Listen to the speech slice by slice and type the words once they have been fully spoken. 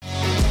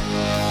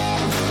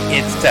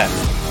It's time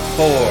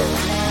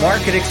for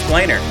Market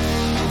Explainer,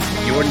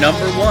 your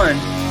number one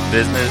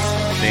business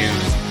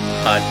news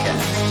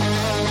podcast.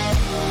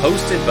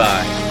 Hosted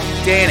by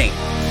Danny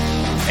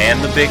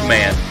and the big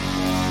man.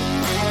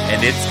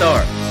 And it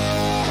starts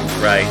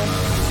right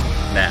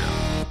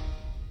now.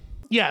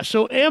 Yeah,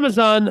 so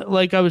Amazon,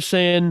 like I was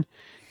saying,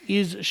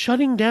 is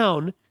shutting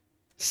down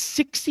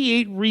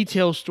 68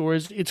 retail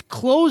stores. It's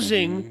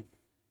closing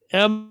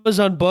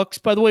Amazon Books.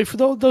 By the way, for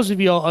those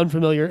of you all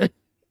unfamiliar,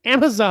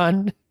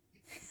 Amazon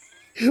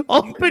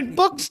opened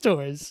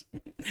bookstores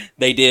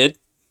They did.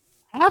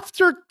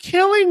 after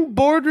killing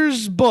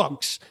Borders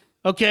Books.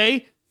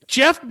 Okay?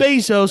 Jeff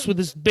Bezos, with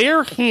his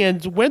bare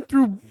hands, went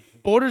through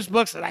Borders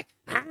Books and like,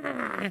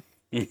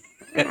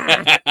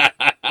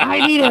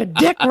 I need a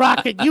dick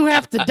rocket. You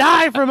have to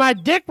die for my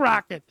dick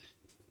rocket.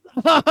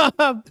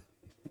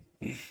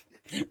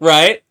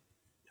 Right?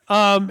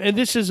 And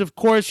this is, of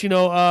course,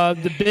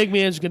 the big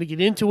man's going to get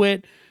into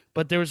it,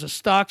 but there was a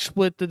stock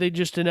split that they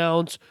just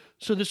announced.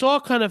 So this all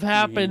kind of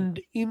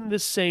happened in the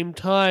same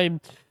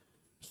time.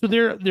 So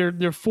their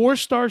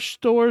 4-star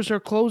stores are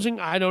closing.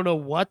 I don't know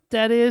what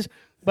that is,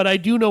 but I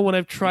do know when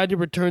I've tried to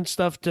return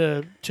stuff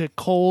to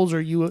Kohl's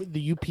or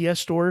the UPS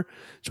store.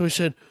 So I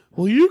said,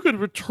 well, you could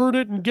return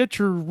it and get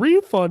your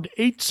refund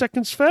 8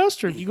 seconds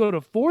faster if you go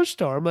to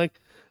 4-star. I'm like,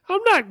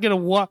 I'm not going to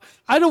walk.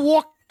 I had to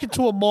walk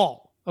into a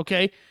mall,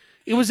 okay?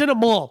 It was in a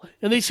mall.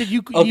 And they said,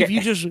 if you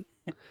just...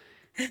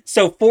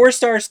 So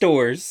 4-star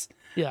stores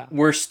Yeah.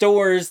 were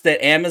stores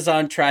that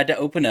Amazon tried to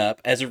open up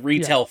as a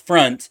retail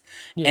front.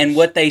 Yes. And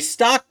what they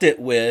stocked it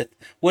with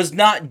was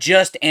not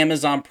just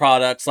Amazon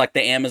products like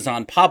the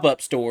Amazon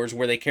pop-up stores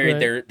where they carried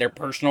their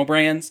personal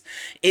brands.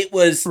 It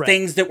was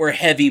things that were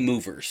heavy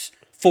movers.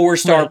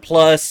 4-star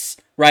plus,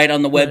 right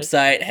on the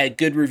website, had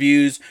good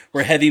reviews,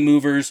 were heavy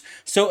movers.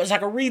 So it was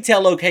like a retail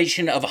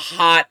location of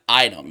hot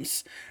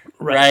items.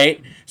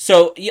 Right?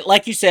 So,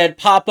 like you said,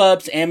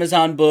 pop-ups,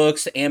 Amazon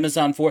Books,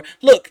 Amazon 4.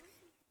 Look,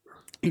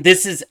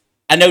 this is...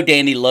 I know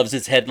Danny loves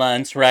his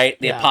headlines, right?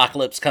 The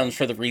apocalypse comes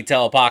for the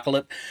retail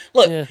apocalypse.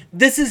 Look,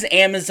 this is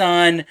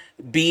Amazon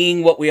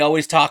being what we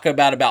always talk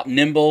about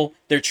nimble.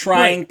 They're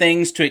trying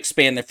things to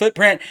expand their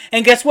footprint.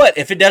 And guess what?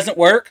 If it doesn't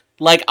work,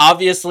 like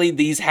obviously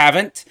these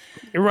haven't,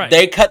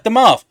 they cut them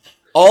off.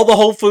 All the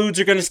Whole Foods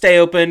are going to stay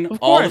open.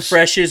 All the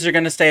Freshes are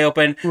going to stay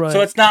open. Right.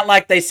 So it's not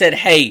like they said,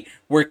 hey,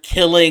 we're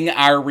killing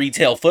our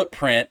retail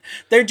footprint.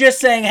 They're just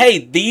saying,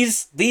 hey,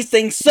 these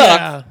things suck.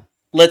 Yeah.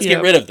 Let's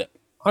get rid of them.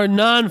 Our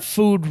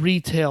non-food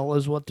retail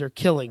is what they're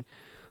killing.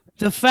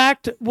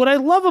 What I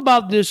love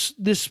about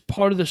this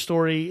part of the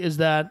story is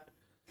that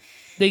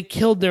they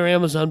killed their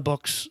Amazon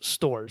Books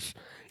stores.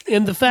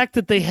 And the fact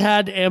that they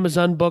had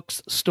Amazon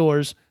Books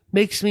stores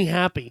makes me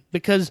happy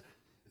because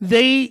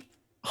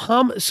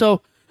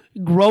so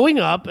growing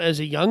up as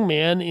a young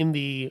man in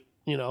the,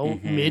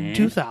 mid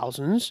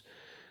 2000s,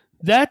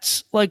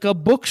 that's like a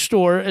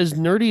bookstore, as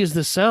nerdy as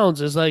this sounds,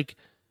 is like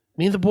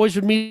me and the boys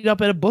would meet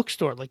up at a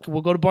bookstore. Like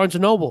we'll go to Barnes &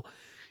 Noble.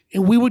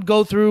 And we would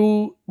go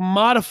through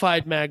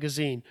Modified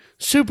magazine,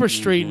 Super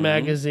Street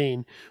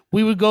magazine.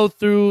 We would go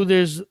through,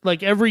 there's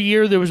like every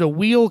year there was a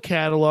Wheel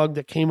catalog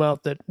that came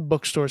out that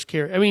bookstores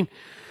carry. I mean,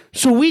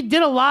 so we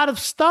did a lot of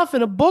stuff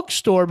in a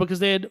bookstore because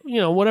they had,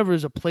 whatever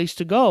is a place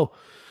to go.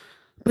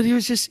 But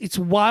it's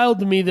wild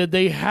to me that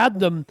they had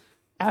them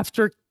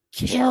after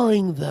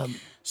killing them.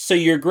 So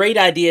your great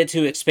idea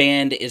to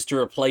expand is to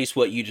replace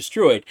what you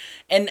destroyed.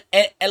 And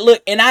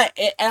look, and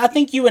I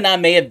think you and I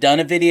may have done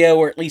a video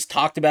or at least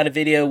talked about a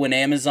video when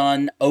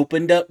Amazon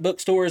opened up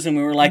bookstores and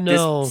we were like,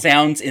 this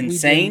sounds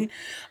insane.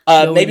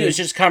 Maybe it was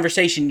just a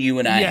conversation you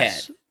and I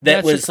had.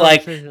 That was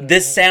like,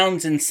 this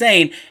sounds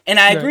insane. And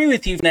I agree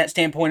with you from that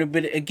standpoint.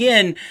 But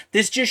again,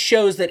 this just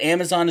shows that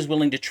Amazon is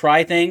willing to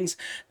try things.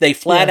 They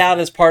flat out,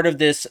 as part of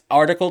this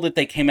article that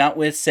they came out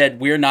with, said,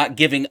 we're not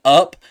giving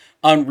up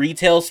on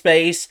retail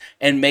space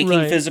and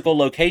making physical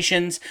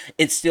locations.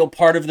 It's still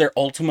part of their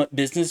ultimate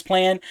business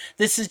plan.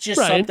 This is just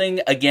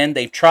something, again,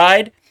 they've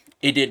tried.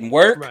 It didn't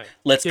work.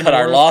 Let's cut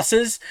our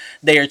losses.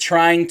 They are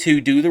trying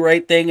to do the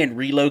right thing and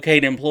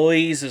relocate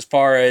employees as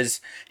far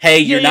as, hey,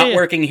 you're not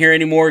working here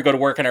anymore. Go to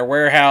work in our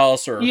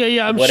warehouse or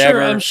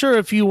whatever. I'm sure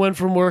if you went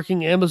from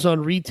working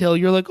Amazon retail,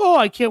 you're like, oh,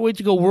 I can't wait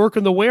to go work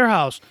in the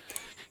warehouse.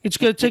 It's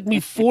going to take me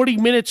 40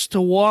 minutes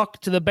to walk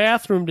to the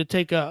bathroom to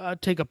take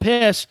a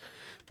piss.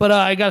 But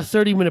I got a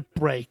 30-minute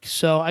break,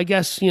 so I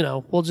guess,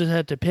 we'll just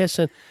have to piss.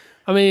 And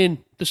I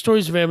mean, the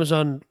stories of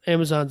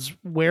Amazon's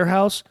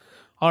warehouse,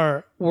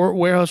 our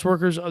warehouse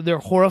workers, they're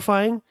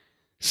horrifying.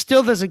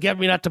 Still doesn't get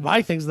me not to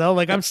buy things, though.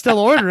 Like, I'm still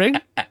ordering.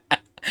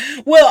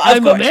 Well,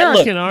 I'm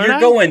American, aren't I?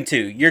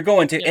 You're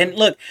going to. And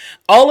look,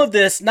 all of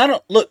this,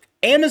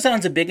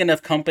 Amazon's a big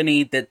enough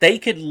company that they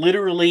could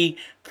literally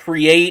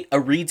create a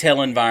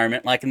retail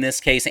environment, like in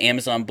this case,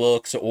 Amazon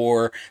Books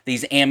or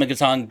these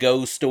Amazon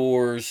Go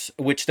stores,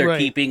 which they're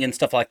keeping and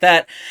stuff like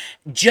that,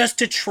 just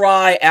to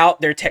try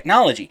out their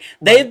technology.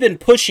 They've been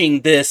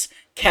pushing this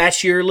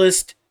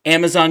cashierless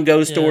Amazon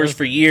Go stores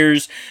for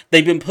years.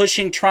 They've been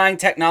trying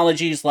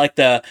technologies like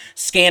the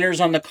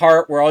scanners on the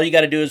cart where all you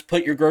got to do is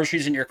put your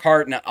groceries in your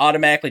cart and it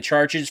automatically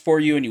charges for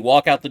you and you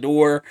walk out the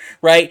door,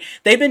 right?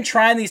 They've been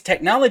trying these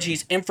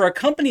technologies, and for a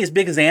company as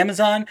big as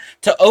Amazon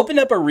to open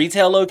up a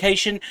retail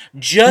location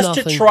just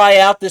to try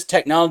out this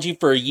technology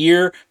for a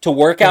year to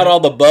work out all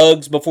the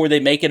bugs before they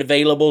make it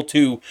available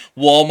to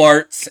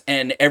Walmarts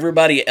and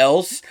everybody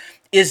else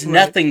is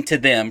nothing to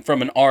them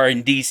from an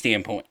R&D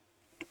standpoint.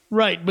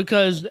 Right,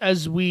 because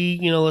as we,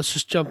 let's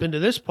just jump into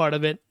this part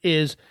of it,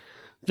 is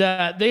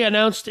that they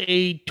announced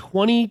a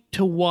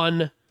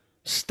 20-to-1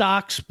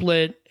 stock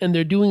split, and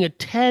they're doing a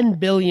 $10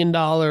 billion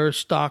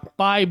stock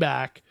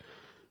buyback,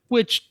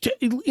 which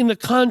in the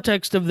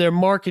context of their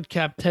market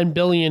cap, $10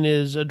 billion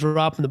is a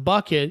drop in the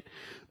bucket.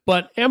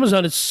 But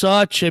Amazon is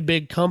such a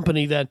big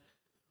company that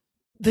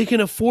they can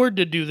afford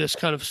to do this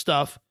kind of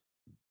stuff.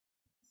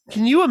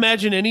 Can you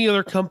imagine any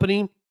other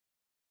company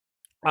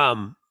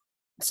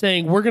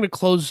saying we're going to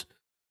close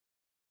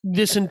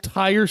this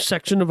entire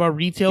section of our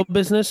retail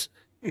business,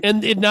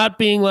 and it not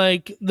being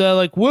like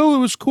well, it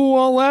was cool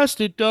all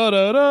lasted, da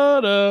da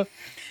da da,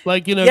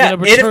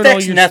 it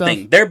affects nothing.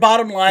 Stuff. Their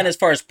bottom line as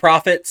far as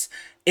profits,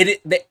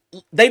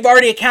 they've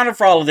already accounted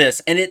for all of this,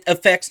 and it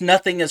affects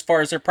nothing as far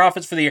as their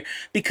profits for the year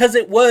because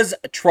it was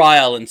a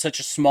trial and such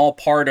a small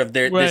part of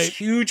this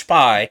huge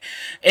pie.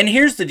 And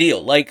here's the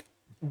deal,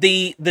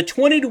 The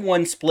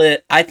 20-to-1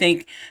 split, I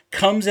think,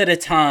 comes at a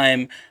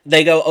time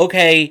they go,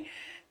 okay,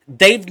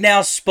 they've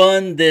now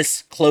spun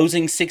this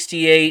closing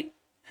 68.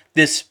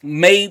 This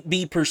may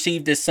be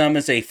perceived as some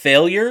as a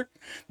failure.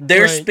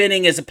 They're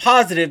spinning as a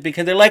positive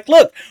because they're like,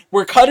 look,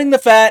 we're cutting the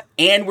fat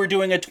and we're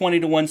doing a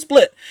 20-to-1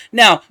 split.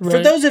 Now,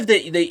 for those of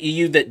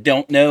you that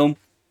don't know,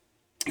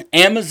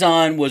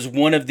 Amazon was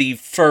one of the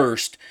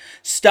first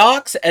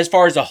stocks as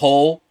far as a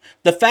whole.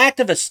 The fact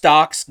of a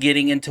stock's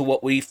getting into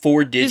what we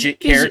 4-digit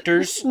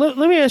characters. Let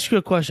me ask you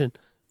a question.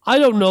 I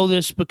don't know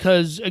this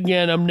because,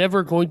 again, I'm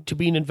never going to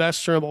be an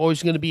investor. I'm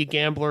always going to be a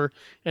gambler,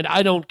 and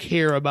I don't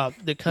care about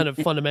the kind of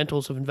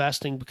fundamentals of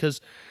investing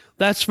because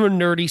that's for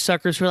nerdy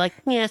suckers who are like,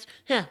 yes,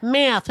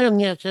 math. I'm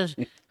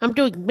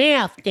doing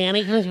math,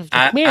 Danny.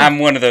 I'm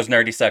one of those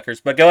nerdy suckers,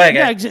 but go ahead.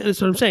 Yeah, exactly.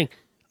 That's what I'm saying.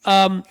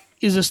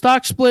 Is a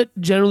stock split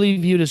generally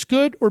viewed as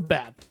good or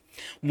bad?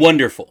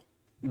 Wonderful.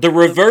 The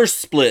reverse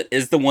split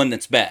is the one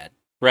that's bad,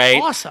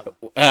 right? Awesome.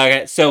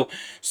 Okay, so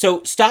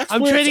stock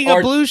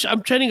splits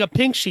I'm trading a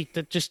pink sheet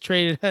that just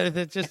traded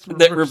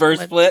the reverse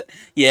split.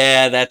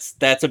 Yeah,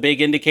 that's a big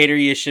indicator.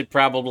 You should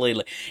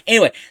probably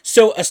anyway.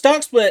 So a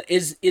stock split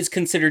is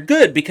considered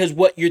good because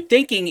what you're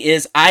thinking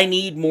is I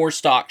need more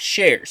stock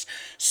shares.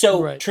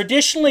 So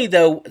traditionally,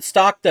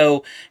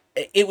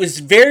 it was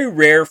very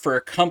rare for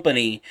a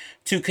company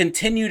to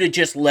continue to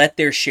just let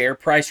their share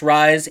price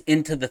rise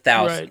into the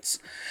thousands.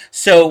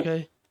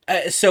 So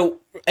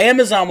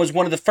Amazon was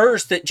one of the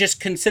first that just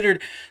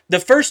considered the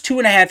first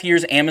 2.5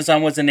 years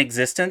Amazon was in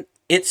existence,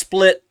 it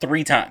split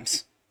 3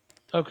 times.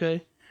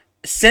 Okay.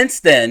 Since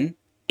then,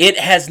 it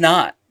has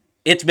not.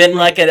 It's been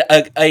like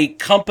a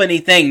company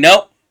thing.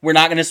 Nope, we're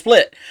not going to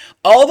split.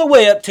 All the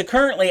way up to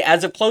currently,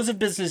 as of close of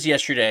business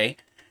yesterday,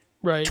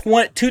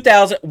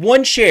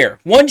 one share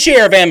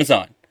of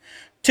Amazon,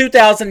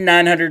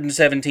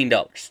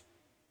 $2,917.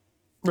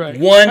 Right.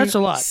 That's a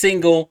lot.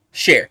 Single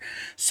share.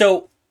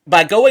 So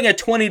by going a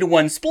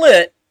 20-to-1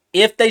 split,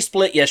 if they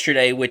split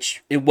yesterday,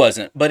 which it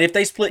wasn't, but if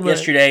they split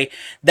yesterday,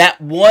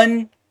 that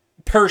one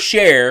per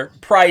share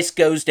price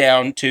goes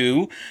down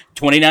to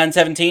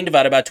 $29.17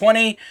 divided by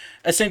 20,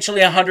 essentially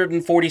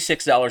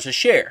 $146 a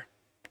share.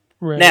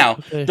 Right. Now,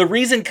 the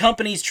reason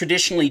companies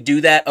traditionally do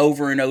that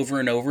over and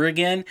over and over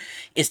again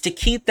is to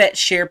keep that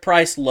share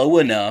price low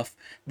enough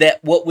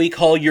that what we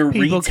call your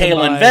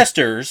retail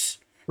investors,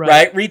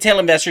 right? Retail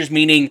investors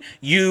meaning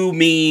you,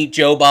 me,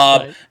 Joe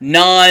Bob,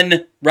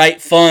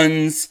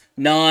 funds,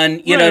 you know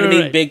what I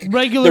mean? Big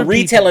regular the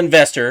retail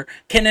investor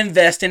can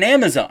invest in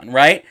Amazon,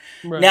 right?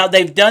 Now,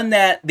 they've done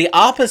that the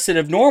opposite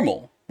of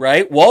normal.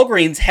 Right?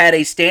 Walgreens had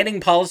a standing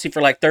policy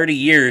for like 30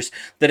 years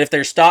that if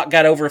their stock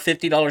got over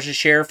 $50 a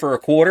share for a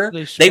quarter,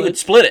 they would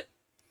split it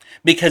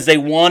because they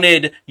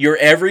wanted your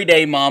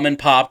everyday mom and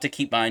pop to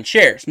keep buying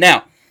shares.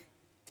 Now,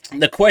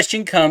 the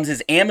question comes,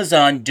 is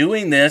Amazon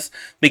doing this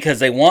because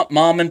they want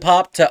mom and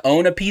pop to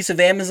own a piece of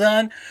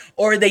Amazon,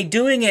 or are they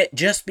doing it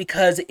just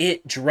because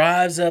it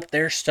drives up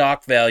their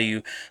stock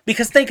value?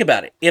 Because think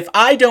about it. If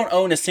I don't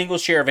own a single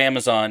share of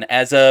Amazon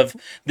as of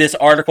this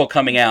article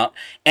coming out,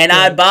 and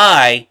I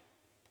buy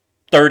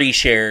 30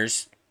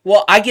 shares.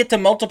 Well, I get to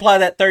multiply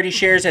that 30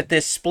 shares at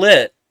this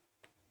split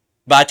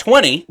by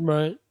 20.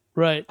 Right.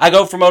 I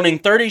go from owning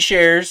 30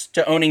 shares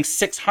to owning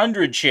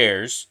 600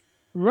 shares.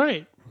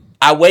 Right.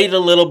 I wait a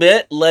little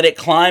bit, let it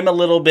climb a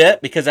little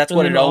bit because that's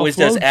what it always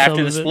does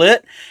after the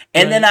split.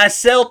 And then I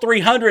sell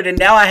 300 and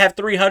now I have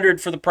 300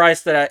 for the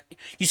price that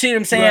you see what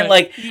I'm saying?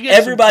 Like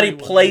everybody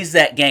plays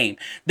that game.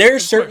 There are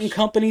certain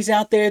companies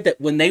out there that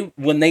when they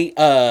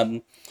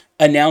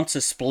announce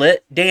a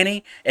split,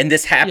 Danny, and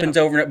this happens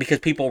over and over because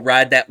people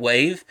ride that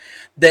wave,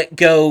 that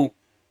go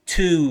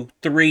 2,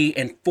 3,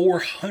 and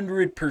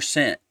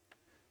 400%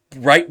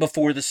 right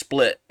before the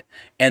split.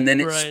 And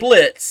then it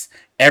splits.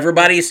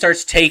 Everybody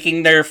starts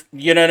taking their,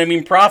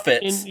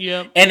 profits.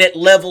 And it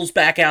levels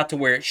back out to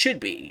where it should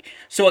be.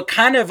 So it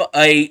kind of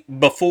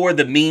before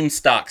the meme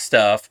stock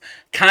stuff,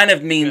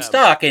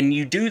 stock. And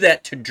you do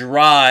that to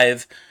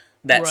drive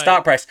that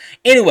stock price.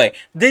 Anyway,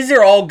 these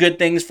are all good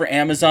things for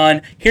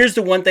Amazon. Here's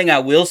the one thing I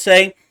will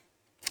say.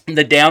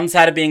 The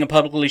downside of being a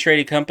publicly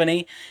traded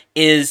company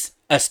is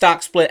a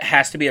stock split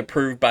has to be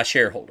approved by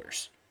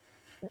shareholders.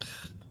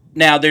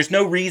 Now, there's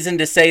no reason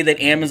to say that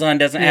Amazon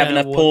doesn't have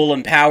enough pull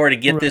and power to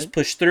get this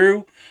pushed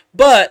through,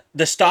 but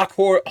the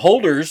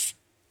stockholders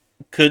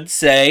could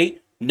say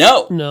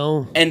no.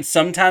 No. And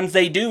sometimes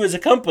they do as a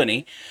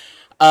company.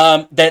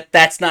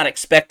 That's not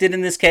expected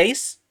in this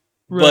case,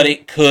 but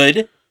it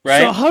could,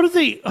 right? So how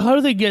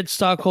do they get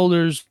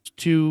stockholders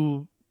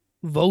to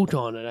vote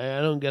on it?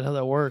 I don't get how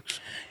that works.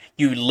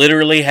 You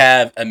literally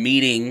have a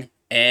meeting,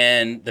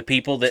 and the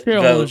people that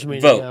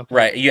vote.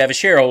 Right. You have a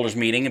shareholders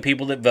meeting and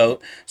people that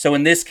vote. So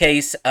in this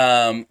case,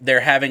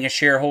 they're having a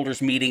shareholders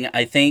meeting,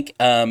 I think,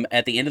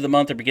 at the end of the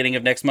month or beginning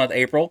of next month,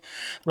 April.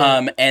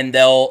 And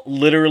they'll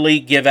literally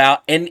give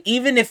out. And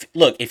even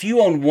if you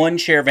own one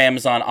share of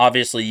Amazon,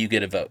 obviously you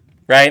get a vote.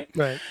 Right.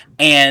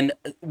 And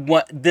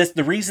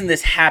the reason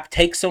this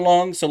takes so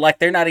long, so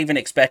they're not even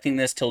expecting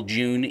this till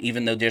June,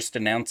 even though they just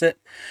announced it.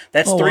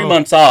 That's 3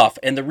 months off,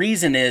 and the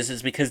reason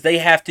is because they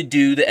have to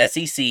do, the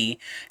SEC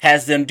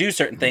has them do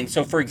certain things.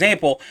 So, for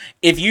example,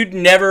 if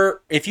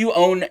you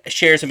own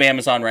shares of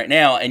Amazon right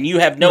now and you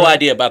have no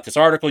idea about this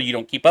article, you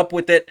don't keep up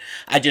with it.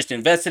 I just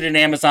invested in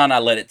Amazon. I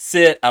let it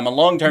sit. I'm a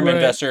long-term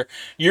investor.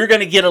 You're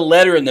going to get a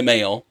letter in the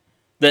mail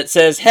that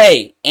says,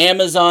 "Hey,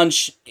 Amazon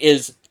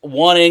is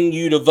wanting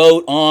you to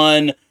vote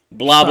on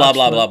blah, blah,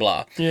 blah, blah,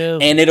 blah." Yeah.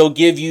 And it'll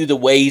give you the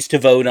ways to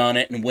vote on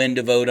it and when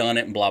to vote on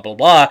it and blah, blah,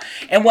 blah.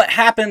 And what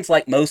happens,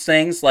 like most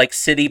things, like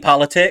city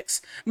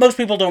politics, most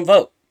people don't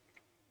vote.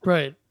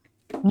 Right.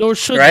 Nor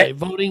should they.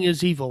 Voting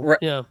is evil. Right.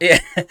 Yeah.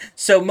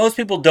 So most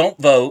people don't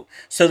vote.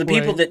 So the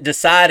people that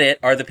decide it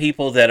are the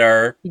people that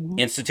are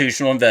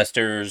institutional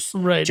investors,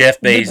 Jeff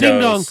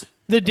Bezos.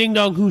 The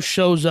ding-dong who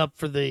shows up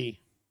for the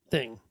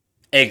thing.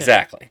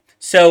 Exactly. Okay.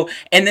 So,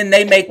 and then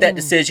they make that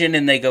decision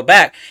and they go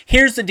back.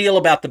 Here's the deal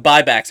about the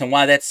buybacks and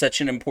why that's such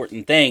an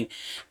important thing.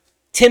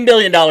 $10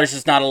 billion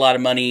is not a lot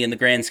of money in the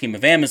grand scheme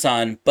of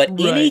Amazon, but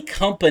any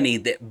company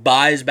that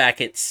buys back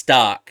its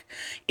stock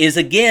is,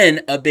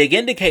 again, a big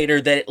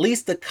indicator that at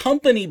least the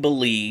company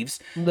believes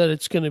that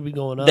it's going to be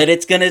going up, that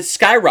it's going to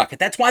skyrocket.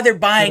 That's why they're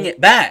buying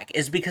it back,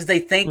 is because they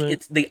think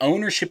it's the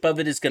ownership of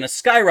it is going to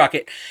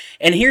skyrocket.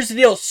 And here's the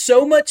deal,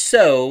 so much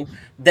so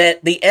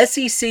that the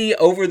SEC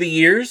over the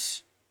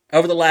years,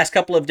 over the last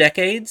couple of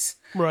decades,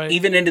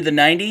 even into the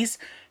 90s,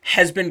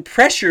 has been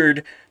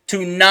pressured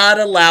to not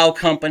allow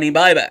company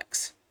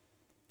buybacks.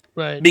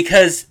 Right.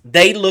 Because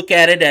they look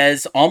at it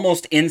as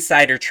almost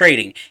insider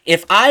trading.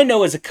 If I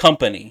know as a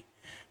company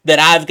that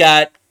I've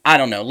got, I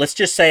don't know, let's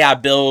just say I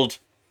build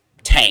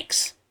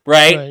tanks,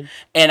 right?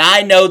 And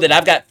I know that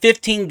I've got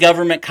 15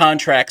 government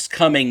contracts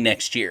coming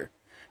next year.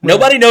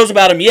 Nobody knows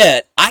about them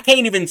yet. I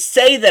can't even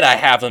say that I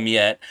have them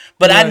yet,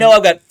 but I know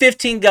I've got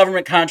 15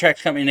 government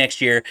contracts coming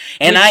next year,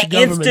 and I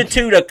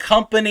institute a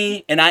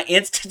company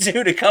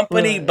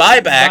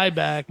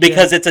buyback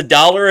because it's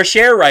 $1 a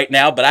share right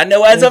now. But I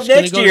know as of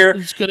next year,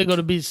 it's going to go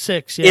to be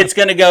 6. Yeah. It's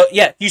going to go.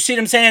 Yeah, you see what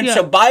I'm saying? Yeah.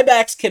 So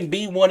buybacks can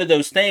be one of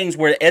those things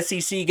where the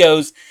SEC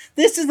goes,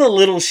 "This is a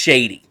little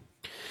shady."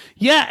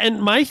 Yeah,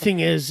 and my thing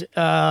is,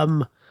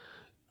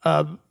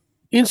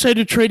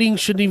 insider trading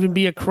shouldn't even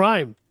be a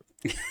crime.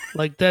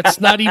 Like, that's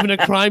not even a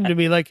crime to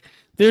me. Like,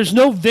 there's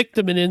no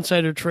victim in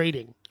insider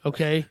trading.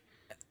 Okay.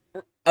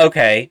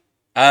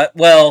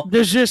 Well,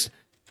 there's just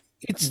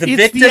the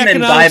victim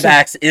in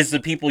buybacks is the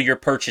people you're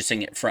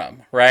purchasing it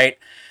from, right?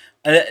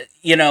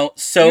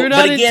 So,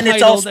 but again,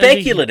 it's all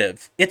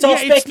speculative. It's all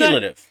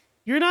speculative.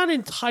 You're not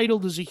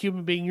entitled as a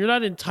human being. You're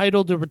not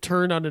entitled to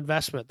return on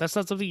investment. That's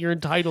not something you're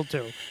entitled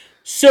to.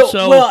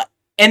 So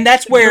and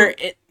that's where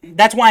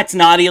that's why it's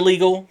not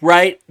illegal,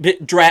 right?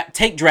 Take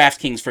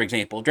DraftKings, for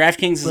example.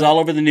 DraftKings is all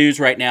over the news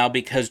right now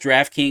because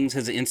DraftKings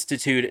has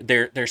instituted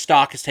their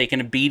stock has taken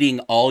a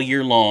beating all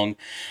year long,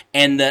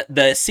 and the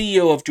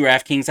CEO of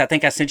DraftKings, I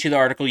think I sent you the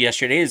article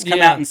yesterday, has come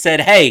out and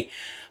said, "Hey,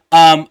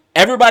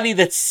 everybody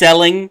that's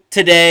selling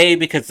today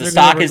because the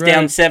stock is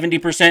down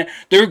 70%,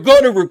 they're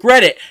going to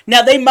regret it.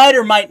 Now they might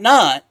or might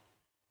not,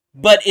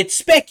 but it's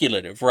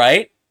speculative,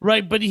 right?"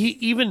 Right, but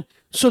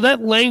so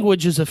that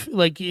language is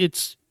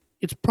it's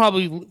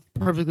probably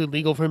perfectly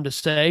legal for him to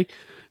say.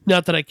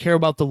 Not that I care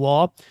about the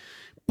law,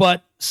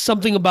 but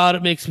something about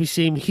it makes me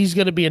seem he's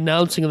going to be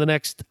announcing in the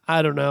next,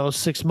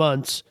 6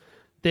 months.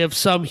 They have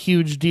some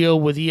huge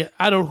deal with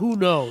who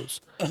knows.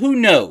 Who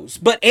knows?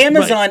 But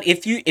Amazon,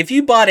 if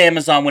you bought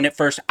Amazon when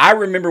I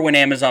remember when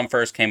Amazon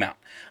first came out.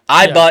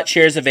 I bought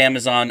shares of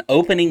Amazon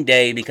opening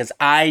day because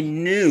I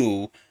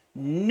knew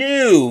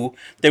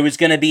there was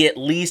going to be at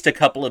least a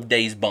couple of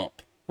days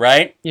bump.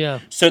 Right? Yeah.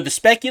 So the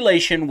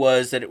speculation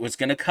was that it was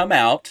going to come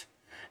out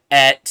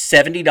at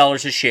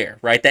 $70 a share,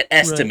 right? That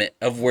estimate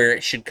of where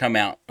it should come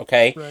out,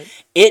 okay?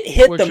 Right. It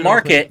hit the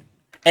market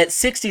at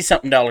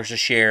 $60-something a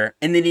share,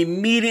 and then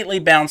immediately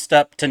bounced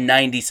up to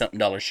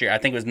 $90-something a share. I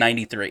think it was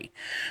 93.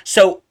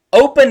 So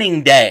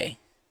opening day,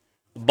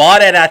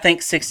 bought at I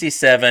think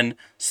 67,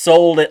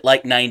 sold at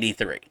like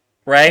 93,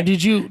 right?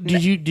 Did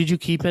you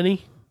keep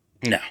any?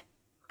 No.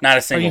 Not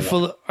a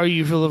single one. Are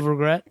you full of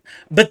regret?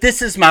 But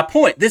this is my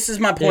point. This is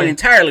my point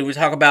entirely. We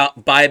talk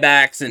about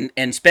buybacks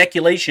and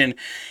speculation.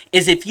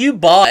 Is if you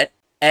bought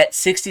at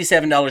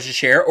 $67 a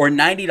share or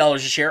 $90 a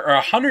share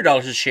or $100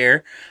 a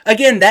share,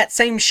 again, that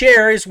same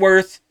share is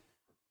worth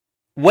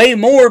way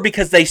more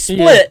because they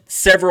split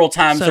several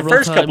times the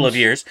first couple of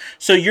years.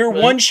 So your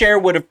one share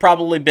would have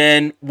probably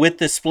been, with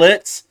the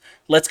splits,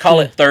 let's call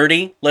it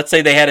 30. Let's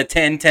say they had a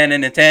 10, 10,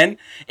 and a 10.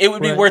 It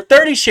would be worth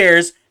 30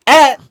 shares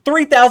at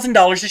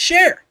 $3,000 a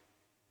share.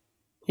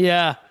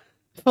 Yeah.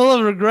 Full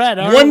of regret.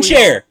 One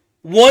share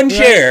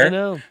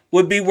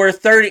would be worth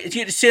 30.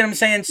 You see what I'm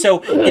saying? So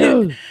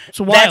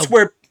that's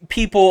where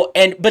people,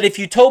 but if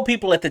you told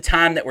people at the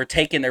time that were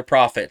taking their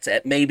profits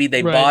at maybe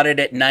they bought it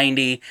at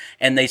 90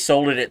 and they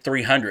sold it at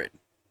 300.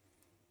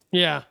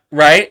 Yeah.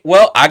 Right?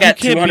 Well, I got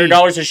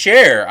 $200 a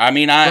share. I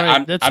mean,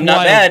 I'm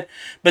not bad.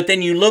 But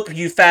then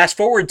you fast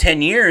forward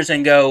 10 years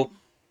and go,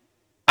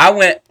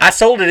 I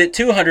sold it at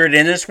 $200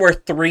 and it's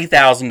worth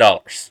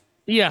 $3,000.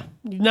 Yeah.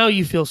 Now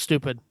you feel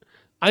stupid.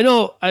 I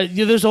know.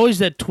 There's always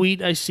that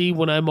tweet I see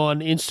when I'm on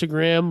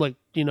Instagram, like,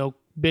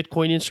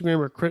 Bitcoin Instagram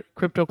or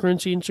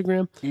cryptocurrency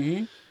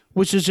Instagram,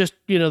 which is just,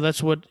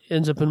 that's what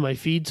ends up in my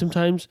feed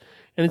sometimes.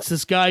 And it's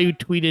this guy who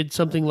tweeted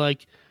something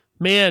like,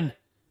 man,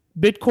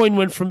 Bitcoin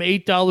went from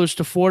 $8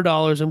 to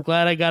 $4. I'm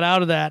glad I got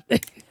out of that.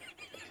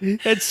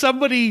 And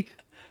somebody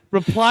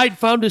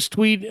found his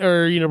tweet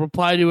or,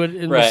 replied to it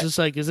and was just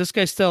like, is this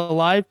guy still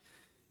alive?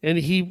 And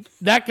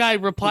that guy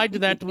replied to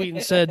that tweet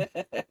and said,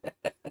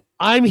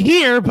 I'm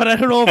here, but I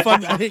don't know if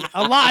I'm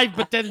alive,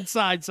 but then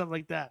inside, something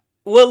like that.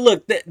 Well,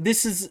 look,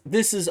 this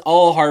is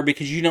all hard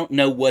because you don't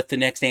know what the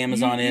next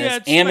Amazon is.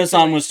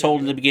 Amazon was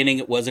told in the beginning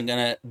it wasn't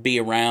going to be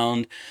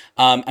around.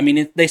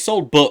 They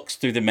sold books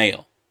through the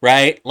mail,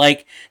 right?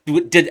 Like,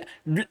 did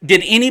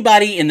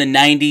anybody in the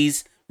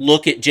 90s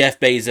look at Jeff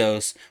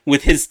Bezos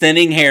with his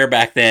thinning hair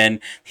back then,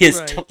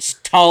 his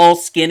tall,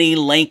 skinny,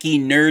 lanky,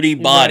 nerdy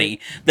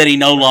body that he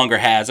no longer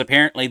has?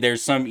 Apparently,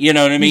 there's some,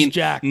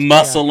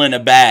 muscle in a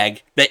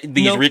bag that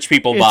these rich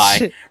people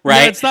buy,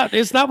 right? No,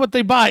 it's not what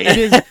they buy. It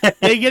is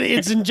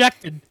it's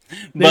injected.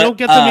 They don't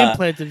get them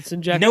implanted. It's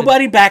injected.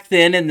 Nobody back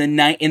then in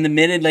the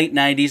mid and late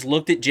 90s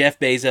looked at Jeff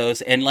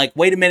Bezos and like,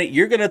 wait a minute,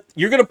 you're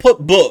gonna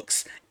put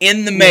books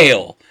in the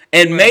mail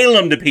and mail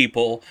them to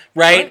people,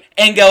 right?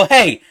 And go,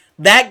 hey,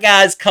 that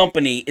guy's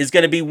company is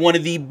going to be one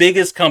of the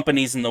biggest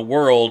companies in the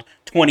world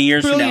 20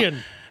 years from now.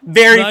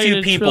 Very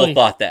few people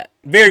thought that.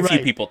 Very few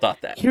people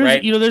thought that.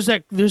 Right?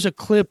 There's a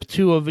clip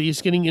too of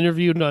he's getting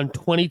interviewed on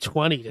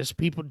 2020.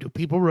 Do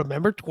people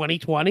remember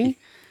 2020?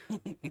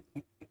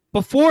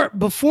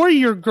 Before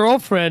your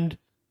girlfriend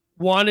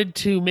wanted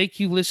to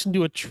make you listen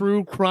to a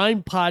true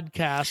crime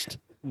podcast.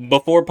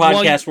 Before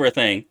podcasts were a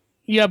thing.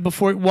 Yeah,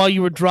 while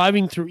you were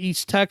driving through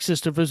East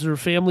Texas to visit her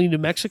family in New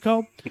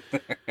Mexico.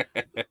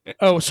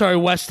 Oh, sorry,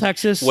 West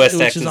Texas. West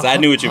Texas. I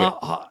knew what you meant.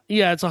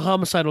 Yeah, it's a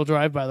homicidal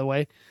drive, by the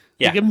way.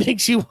 Yeah, like, it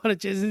makes you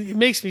want to. It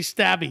makes me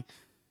stabby.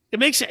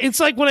 It's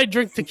like when I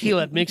drink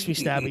tequila. It makes me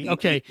stabby.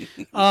 Okay,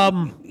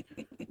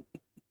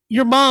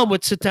 your mom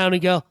would sit down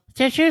and go,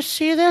 "Did you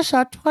see this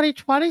on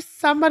 2020?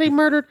 Somebody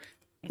murdered."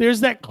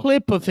 There's that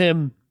clip of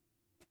him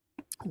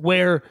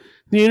where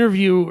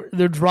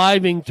they're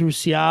driving through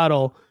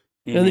Seattle.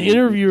 And the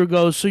interviewer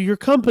goes, so your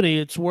company,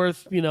 it's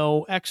worth,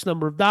 X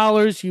number of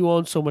dollars. You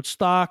own so much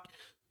stock,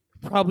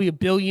 probably a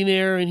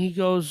billionaire. And he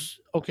goes,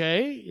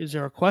 okay, is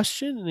there a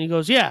question? And he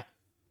goes, yeah.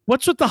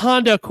 What's with the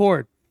Honda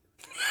Accord?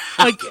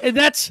 And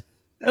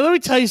let me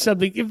tell you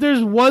something. If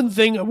there's one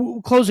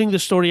thing, closing the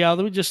story out,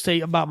 let me just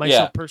say about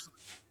myself personally.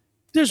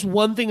 There's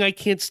one thing I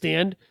can't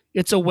stand.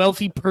 It's a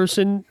wealthy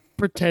person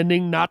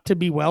pretending not to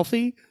be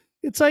wealthy.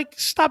 It's like,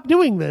 stop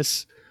doing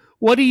this.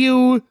 What do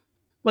you...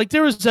 Like,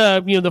 there was,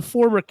 the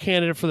former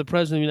candidate for the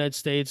president of the United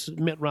States,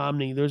 Mitt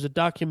Romney. There was a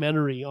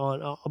documentary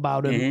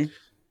about him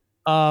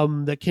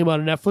that came out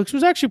on Netflix. It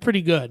was actually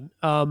pretty good.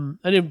 I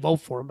didn't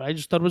vote for him, but I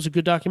just thought it was a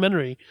good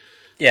documentary.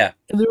 Yeah.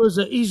 And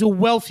he's a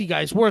wealthy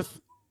guy. He's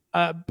worth,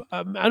 I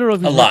don't know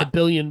if he's worth $1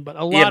 billion, but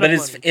a lot. Yeah, but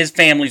his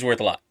family's worth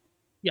a lot.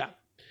 Yeah.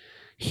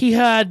 He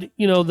had,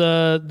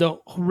 the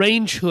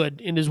range hood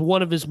in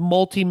one of his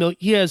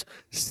he has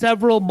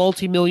several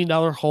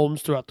multi-million-dollar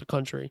homes throughout the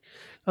country.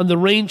 On the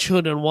range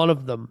hood on one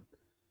of them,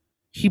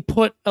 he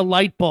put a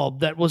light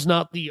bulb that was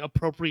not the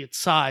appropriate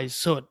size,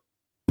 so it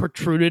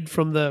protruded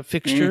from the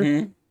fixture.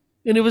 And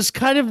it was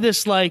kind of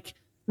this like,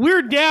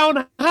 we're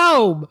down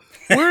home.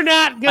 We're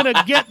not going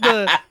to get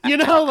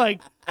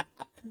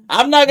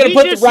I'm not going to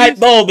put the right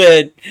bulb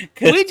in.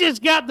 We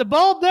just got the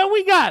bulb that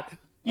we got.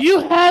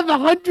 You have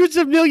hundreds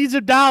of millions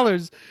of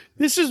dollars.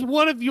 This is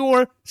one of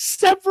your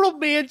several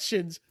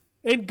mansions,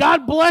 and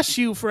God bless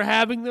you for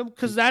having them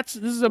because this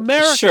is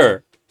America.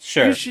 Sure.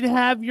 Sure. You should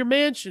have your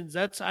mansions.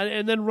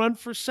 And then run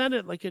for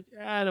Senate.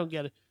 I don't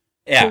get it.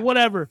 Yeah. But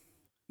whatever.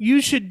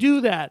 You should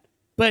do that.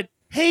 But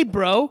hey,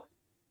 bro,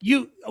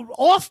 you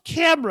off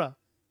camera.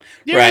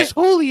 There is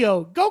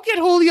Julio. Go get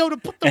Julio to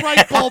put the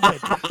right bulb in.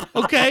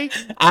 Okay?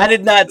 I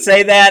did not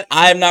say that.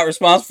 I am not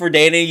responsible for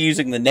Danny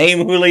using the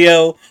name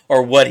Julio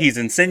or what he's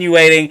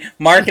insinuating.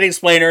 Market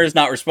Explainer is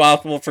not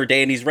responsible for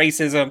Danny's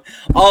racism.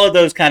 All of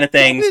those kind of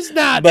things.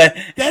 That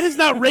is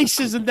not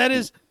racism.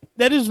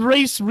 That is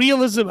race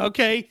realism,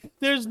 okay?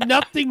 There's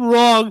nothing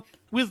wrong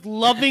with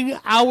loving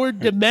our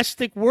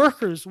domestic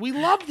workers. We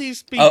love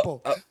these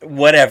people.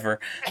 Whatever.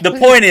 The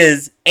point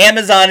is,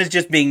 Amazon is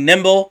just being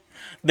nimble.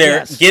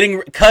 They're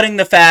cutting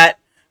the fat,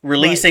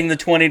 releasing the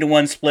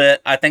 20-to-1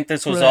 split. I think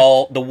this was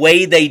all the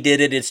way they did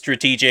it is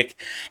strategic,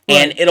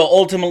 and it'll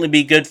ultimately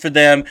be good for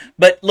them.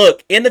 But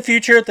look, in the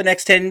future, the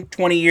next 10,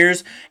 20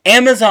 years,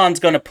 Amazon's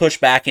going to push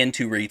back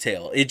into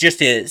retail. It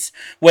just is.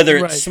 Whether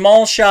it's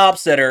small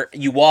shops that are,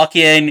 you walk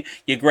in,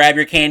 you grab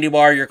your candy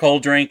bar, your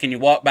cold drink, and you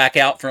walk back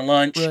out for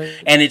lunch,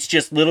 and it's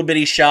just little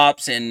bitty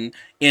shops in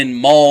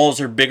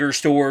malls or bigger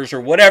stores or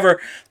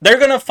whatever, they're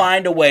going to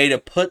find a way to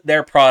put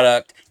their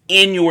product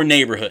in your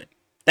neighborhood.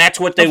 That's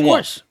what they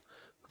want.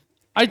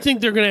 I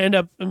think they're going to end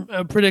up,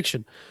 a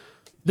prediction,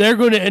 they're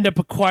going to end up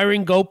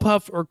acquiring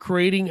GoPuff or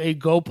creating a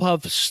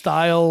GoPuff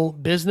style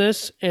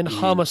business and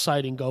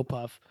homiciding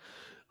GoPuff.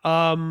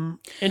 And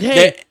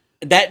hey,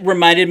 that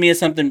reminded me of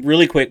something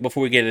really quick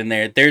before we get in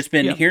there. There's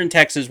been, here in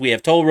Texas, we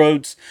have toll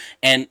roads,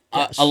 and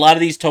a lot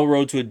of these toll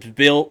roads were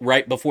built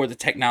right before the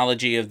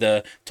technology of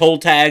the toll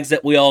tags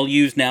that we all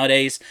use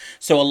nowadays.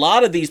 So a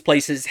lot of these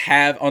places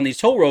have, on these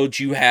toll roads,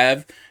 you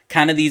have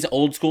kind of these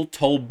old school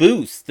toll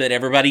booths that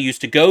everybody used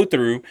to go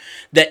through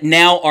that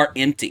now are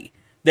empty.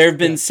 There have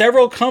been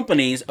several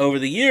companies over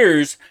the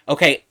years,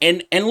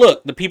 and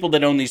look, the people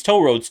that own these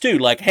toll roads too,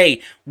 like,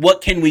 hey,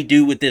 what can we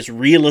do with this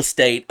real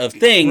estate of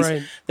things?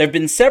 There have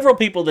been several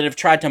people that have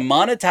tried to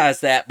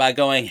monetize that by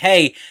going,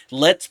 hey,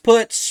 let's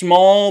put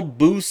small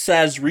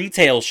booth-sized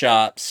retail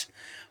shops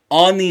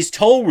on these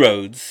toll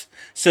roads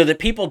so that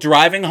people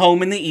driving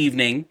home in the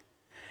evening,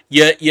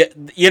 you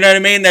know what I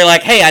mean? They're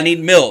like, hey, I need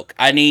milk,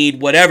 I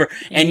need whatever,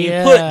 and you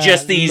put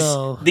just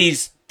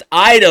these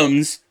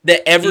items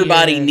that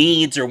everybody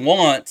needs or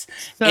wants,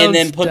 and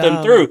then put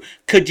them through.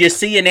 Could you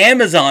see an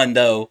Amazon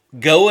though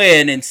go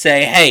in and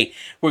say, hey,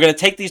 we're going to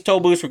take these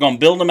toll booths, we're going to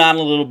build them out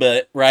a little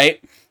bit,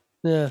 right?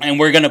 Yeah. And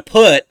we're going to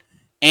put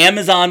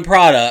Amazon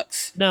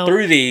products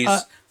through these.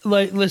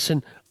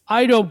 Listen,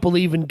 I don't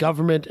believe in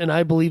government, and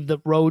I believe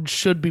that roads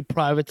should be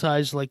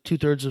privatized like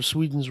 2/3 of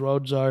Sweden's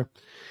roads are.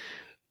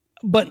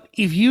 But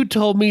if you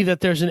told me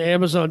that there's an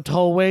Amazon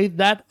tollway,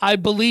 that I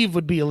believe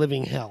would be a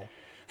living hell.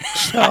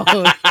 So,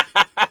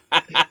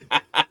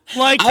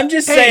 I'm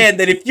just saying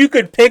that if you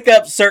could pick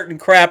up certain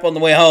crap on the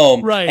way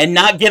home and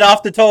not get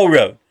off the toll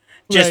road,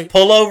 just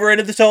pull over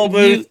into the toll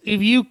booth.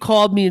 If you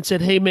called me and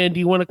said, hey, man, do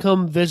you want to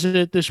come visit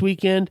it this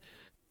weekend?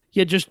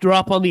 Yeah, just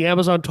drop on the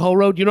Amazon toll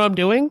road. You know what I'm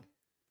doing?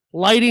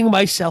 Lighting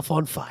myself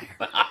on fire.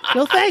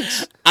 No,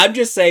 thanks. I'm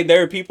just saying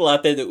there are people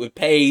out there that would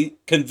pay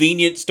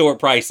convenience store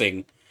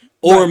pricing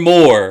or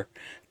more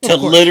to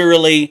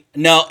literally,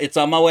 no, it's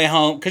on my way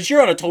home. Because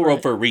you're on a toll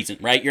road for a reason,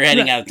 right? You're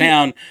heading out of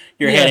town.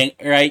 You're heading,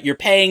 right? You're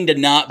paying to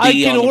not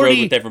be on the road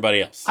with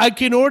everybody else. I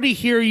can already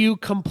hear you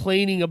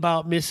complaining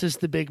about Mrs.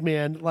 the Big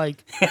Man.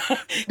 Like,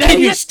 can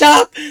you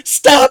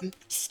stopping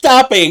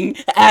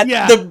at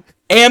the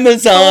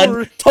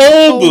Amazon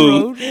toll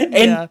booth?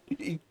 And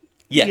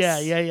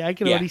Yeah, I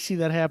can already see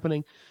that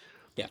happening.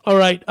 Yeah. All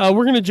right,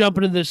 we're going to jump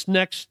into this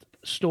next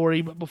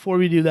story. But before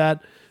we do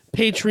that,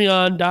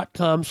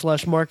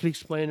 patreon.com/Market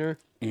Explainer.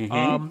 You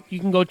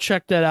can go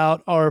check that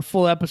out. Our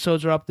full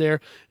episodes are up there.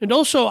 And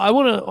also, I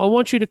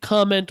want you to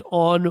comment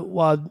on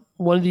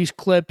one of these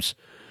clips.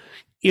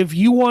 If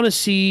you want to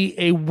see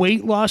a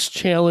weight loss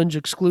challenge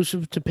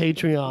exclusive to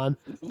Patreon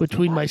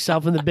between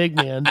myself and the Big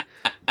Man,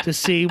 to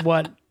see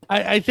what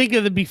I think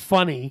it'd be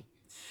funny.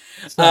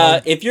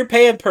 So, if you're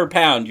paying per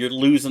pound, you're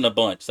losing a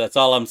bunch. That's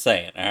all I'm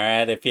saying. All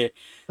right.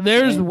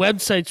 There's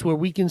websites where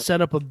we can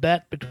set up a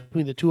bet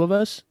between the two of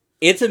us.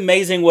 It's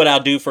amazing what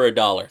I'll do for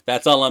 $1.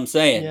 That's all I'm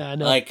saying. Yeah, I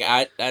know.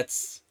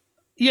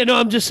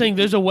 I'm just saying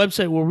there's a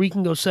website where we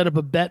can go set up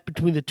a bet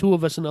between the two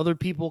of us and other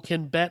people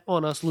can bet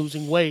on us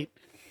losing weight.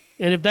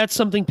 And if that's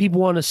something people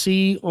want to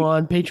see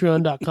on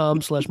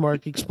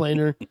patreon.com/Market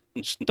Explainer,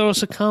 just throw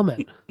us a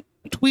comment.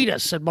 Tweet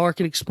us at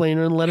Market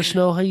Explainer and let us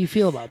know how you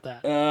feel about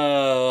that.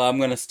 Oh, I'm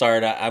gonna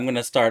start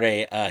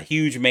a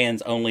huge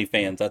man's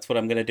OnlyFans. That's what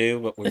I'm gonna do,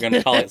 but we're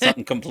gonna call it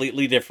something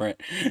completely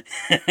different.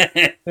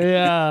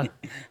 Yeah.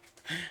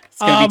 It's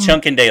gonna be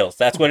Chunkendales.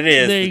 That's what it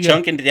is.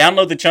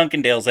 Download the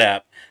Chunkendales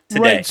app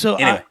today. Right. So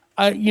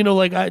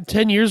anyway.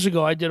 10 years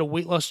ago, I did a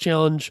weight loss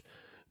challenge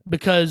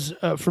because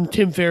from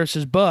Tim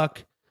Ferriss's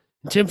book.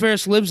 Tim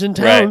Ferriss lives in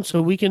town,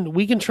 so we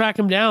can track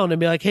him down and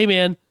be like, hey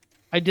man,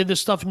 I did this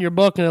stuff in your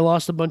book and I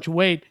lost a bunch of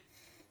weight.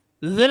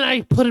 Then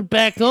I put it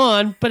back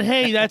on, but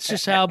hey, that's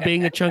just how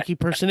being a chunky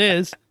person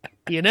is.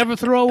 You never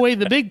throw away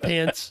the big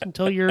pants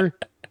until you're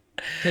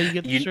until you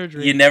get the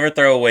surgery. You never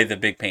throw away the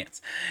big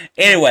pants.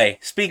 Anyway,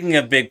 speaking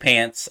of big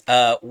pants,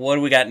 what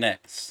do we got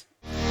next?